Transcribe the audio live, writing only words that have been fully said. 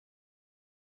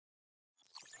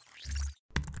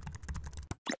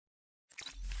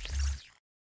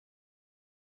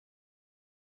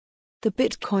The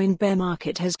Bitcoin bear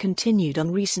market has continued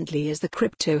on recently as the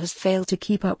crypto has failed to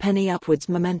keep up any upwards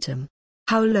momentum.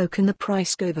 How low can the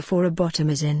price go before a bottom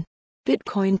is in?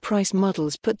 Bitcoin price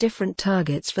models put different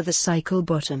targets for the cycle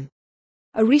bottom.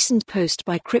 A recent post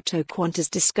by CryptoQuant has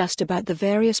discussed about the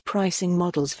various pricing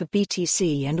models for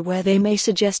BTC and where they may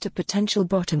suggest a potential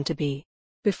bottom to be.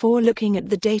 Before looking at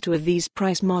the data of these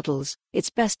price models,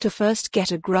 it's best to first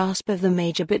get a grasp of the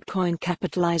major Bitcoin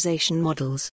capitalization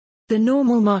models. The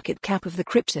normal market cap of the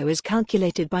crypto is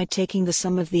calculated by taking the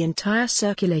sum of the entire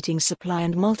circulating supply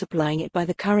and multiplying it by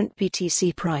the current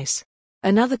BTC price.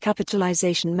 Another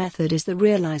capitalization method is the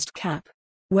realized cap.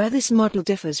 Where this model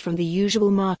differs from the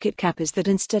usual market cap is that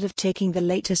instead of taking the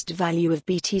latest value of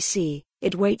BTC,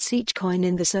 it weights each coin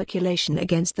in the circulation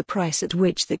against the price at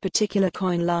which that particular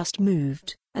coin last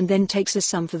moved, and then takes a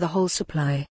sum for the whole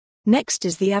supply. Next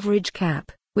is the average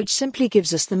cap, which simply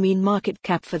gives us the mean market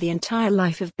cap for the entire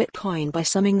life of Bitcoin by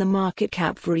summing the market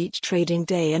cap for each trading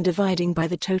day and dividing by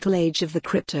the total age of the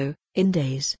crypto, in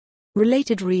days.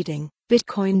 Related reading: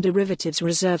 Bitcoin derivatives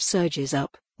reserve surges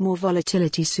up, more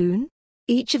volatility soon?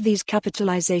 Each of these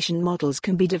capitalization models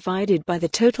can be divided by the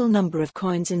total number of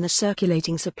coins in the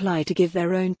circulating supply to give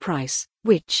their own price,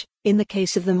 which, in the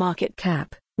case of the market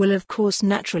cap, will of course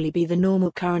naturally be the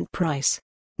normal current price.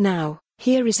 Now,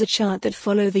 here is a chart that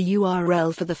follows the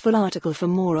URL for the full article. For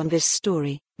more on this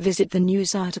story, visit the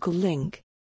news article link.